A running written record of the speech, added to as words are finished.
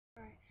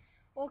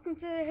Welcome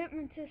to the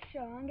hypnotist show.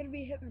 I'm gonna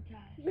be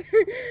hypnotized.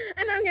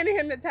 And I'm gonna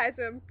hypnotize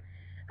him.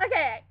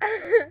 Okay.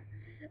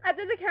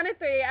 After the count of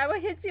 3, I will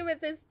hit you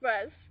with this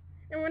brush.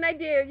 And when I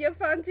do, you'll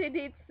fall into a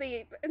deep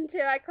sleep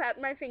until I clap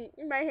my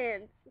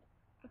hands.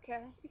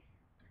 Okay.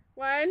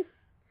 1,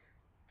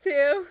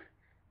 2,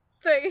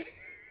 3.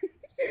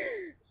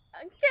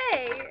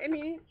 Okay. And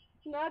he's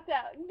knocked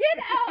out. Get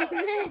out!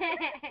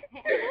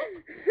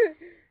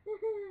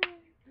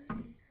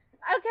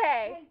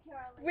 Okay.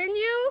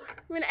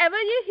 Whenever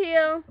you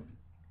heal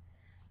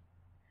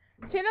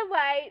to the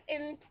right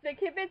and the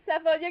Cupid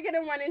shuffle, you're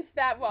gonna run into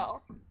that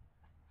wall.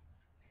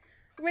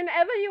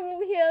 Whenever you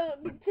heal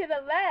to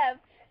the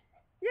left,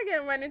 you're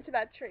gonna run into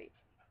that tree.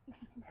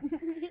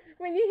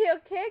 When you heal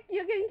kick,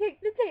 you're gonna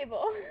kick the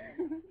table.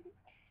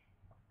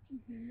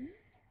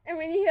 And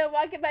when you heal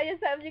walk it by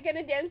yourself, you're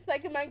gonna dance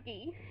like a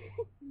monkey.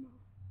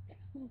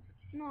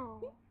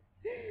 No.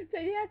 So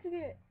you have to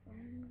do it.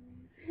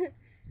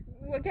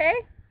 Okay?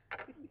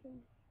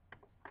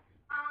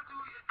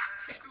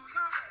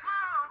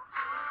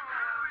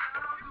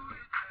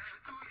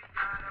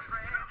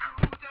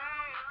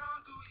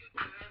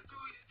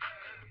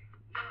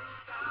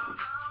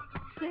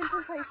 Dance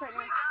in place right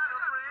now.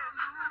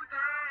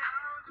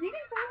 You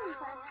can play in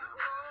place.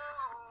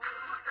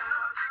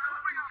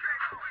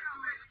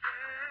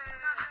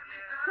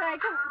 Okay,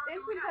 come on,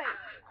 dance in place.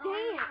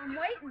 Dance. I'm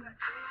waiting.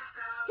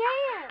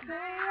 Dance.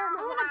 I'm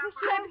gonna push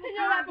you up to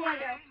your left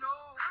window.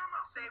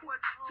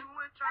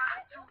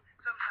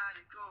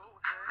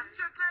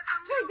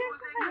 Hey,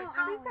 dance in place.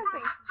 Do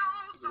something.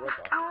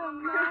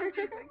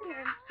 Magic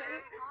again.